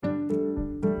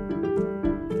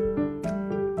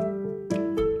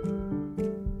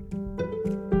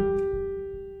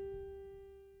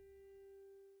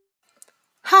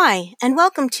Hi, and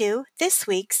welcome to this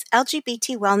week's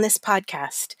LGBT Wellness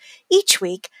Podcast. Each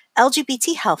week,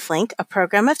 LGBT HealthLink, a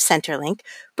program of Centerlink,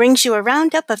 brings you a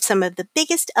roundup of some of the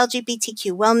biggest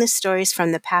LGBTQ wellness stories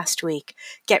from the past week.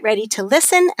 Get ready to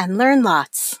listen and learn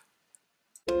lots.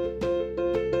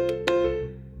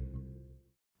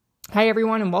 Hi,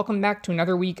 everyone, and welcome back to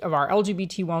another week of our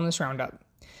LGBT Wellness Roundup.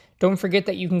 Don't forget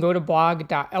that you can go to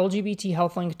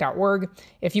blog.lgbthealthlink.org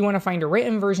if you want to find a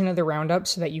written version of the roundup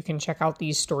so that you can check out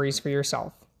these stories for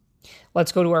yourself.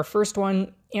 Let's go to our first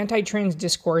one, anti-trans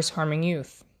discourse harming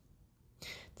youth.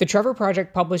 The Trevor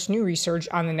Project published new research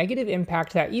on the negative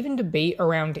impact that even debate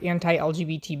around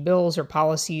anti-LGBT bills or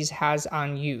policies has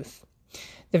on youth.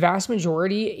 The vast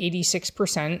majority,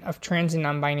 86% of trans and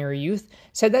non-binary youth,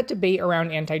 said that debate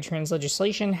around anti-trans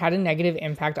legislation had a negative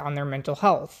impact on their mental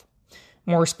health.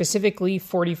 More specifically,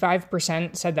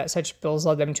 45% said that such bills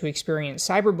led them to experience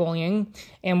cyberbullying,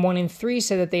 and 1 in 3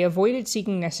 said that they avoided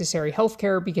seeking necessary health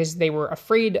care because they were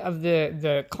afraid of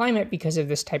the climate because of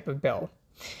this type of bill.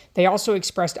 They also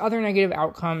expressed other negative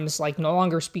outcomes like no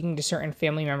longer speaking to certain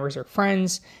family members or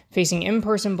friends, facing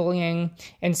in-person bullying,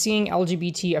 and seeing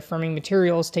LGBT-affirming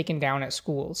materials taken down at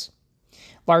schools.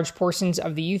 Large portions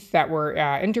of the youth that were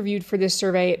interviewed for this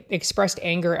survey expressed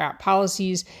anger at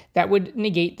policies that would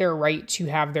negate their right to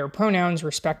have their pronouns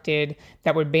respected,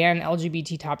 that would ban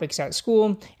LGBT topics at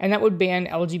school, and that would ban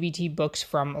LGBT books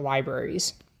from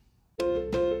libraries.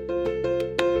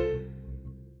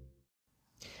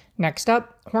 Next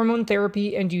up, hormone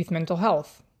therapy and youth mental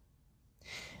health.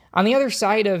 On the other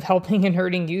side of helping and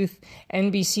hurting youth,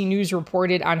 NBC News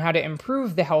reported on how to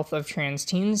improve the health of trans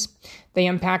teens. They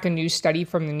unpack a new study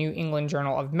from the New England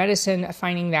Journal of Medicine,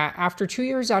 finding that after 2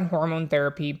 years on hormone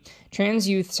therapy, trans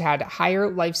youths had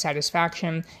higher life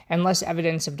satisfaction and less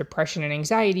evidence of depression and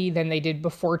anxiety than they did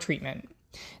before treatment.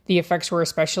 The effects were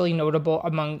especially notable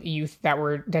among youth that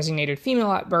were designated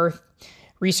female at birth.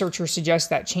 Researchers suggest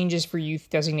that changes for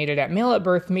youth designated at male at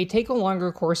birth may take a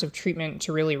longer course of treatment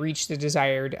to really reach the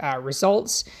desired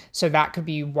results. So that could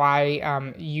be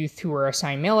why youth who were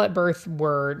assigned male at birth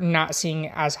were not seeing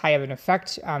as high of an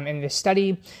effect in this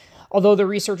study. Although the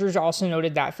researchers also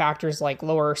noted that factors like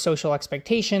lower social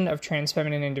expectation of trans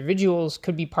feminine individuals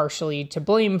could be partially to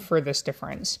blame for this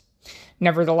difference.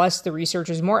 Nevertheless, the research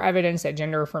is more evidence that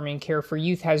gender-affirming care for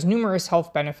youth has numerous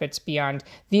health benefits beyond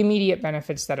the immediate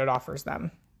benefits that it offers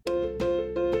them.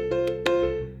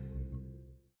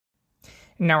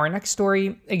 Now our next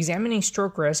story, examining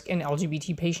stroke risk in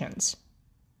LGBT patients.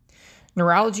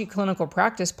 Neurology Clinical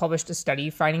Practice published a study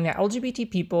finding that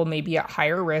LGBT people may be at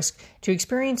higher risk to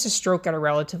experience a stroke at a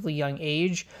relatively young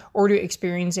age or to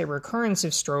experience a recurrence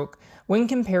of stroke when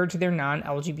compared to their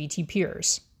non-LGBT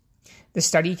peers. The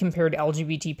study compared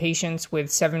LGBT patients with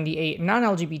 78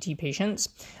 non-LGBT patients,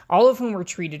 all of whom were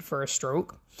treated for a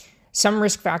stroke. Some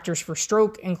risk factors for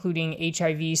stroke, including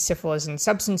HIV, syphilis, and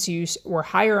substance use, were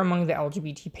higher among the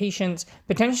LGBT patients,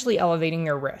 potentially elevating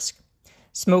their risk.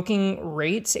 Smoking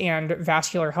rates and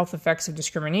vascular health effects of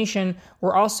discrimination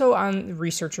were also on the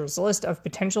researchers' list of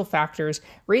potential factors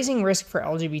raising risk for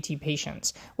LGBT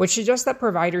patients, which suggests that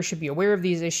providers should be aware of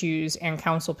these issues and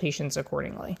counsel patients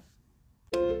accordingly.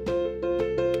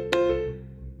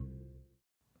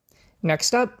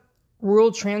 Next up,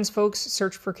 rural trans folks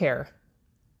search for care.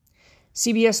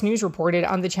 CBS News reported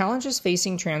on the challenges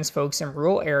facing trans folks in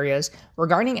rural areas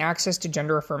regarding access to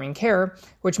gender-affirming care,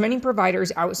 which many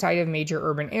providers outside of major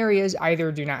urban areas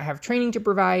either do not have training to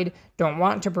provide, don't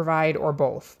want to provide, or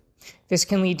both. This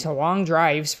can lead to long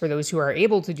drives for those who are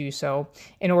able to do so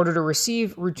in order to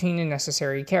receive routine and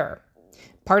necessary care.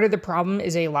 Part of the problem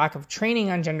is a lack of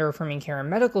training on gender-affirming care in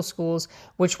medical schools,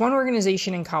 which one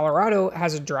organization in Colorado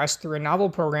has addressed through a novel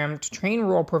program to train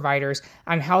rural providers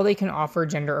on how they can offer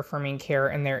gender-affirming care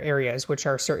in their areas, which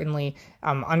are certainly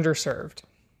underserved.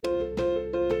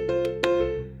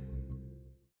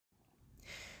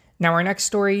 Now our next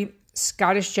story,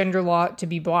 Scottish gender law to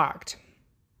be blocked.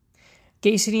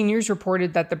 Gay City News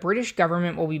reported that the British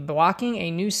government will be blocking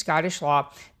a new Scottish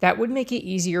law that would make it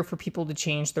easier for people to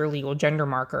change their legal gender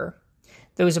marker.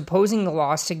 Those opposing the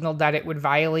law signaled that it would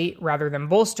violate rather than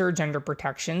bolster gender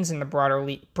protections in the broader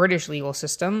British legal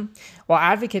system, while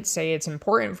advocates say it's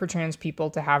important for trans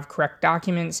people to have correct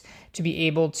documents to be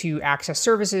able to access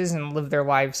services and live their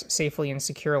lives safely and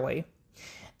securely.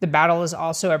 The battle is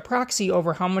also a proxy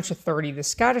over how much authority the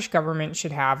Scottish government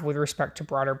should have with respect to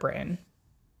broader Britain.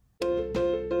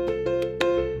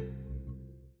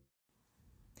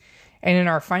 And in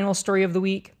our final story of the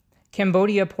week,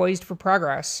 Cambodia poised for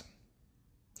progress.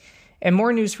 And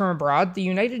more news from abroad, the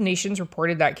United Nations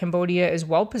reported that Cambodia is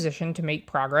well positioned to make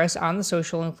progress on the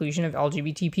social inclusion of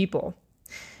LGBT people.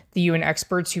 The UN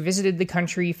experts who visited the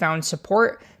country found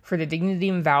support for the dignity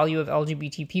and value of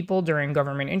LGBT people during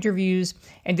government interviews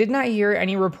and did not hear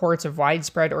any reports of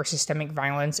widespread or systemic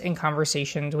violence in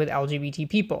conversations with LGBT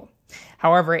people.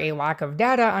 However, a lack of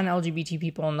data on LGBT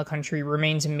people in the country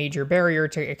remains a major barrier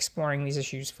to exploring these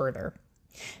issues further.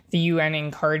 The UN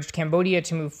encouraged Cambodia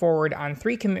to move forward on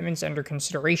 3 commitments under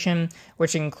consideration,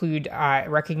 which include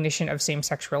recognition of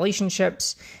same-sex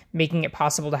relationships, making it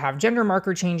possible to have gender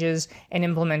marker changes, and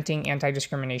implementing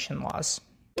anti-discrimination laws.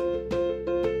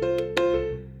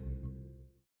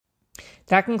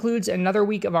 That concludes another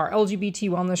week of our LGBT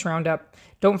Wellness Roundup.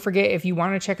 Don't forget, if you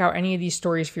want to check out any of these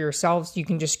stories for yourselves, you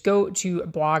can just go to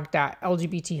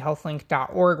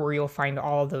blog.lgbthealthlink.org where you'll find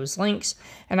all of those links.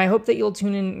 And I hope that you'll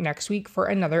tune in next week for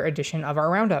another edition of our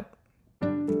Roundup.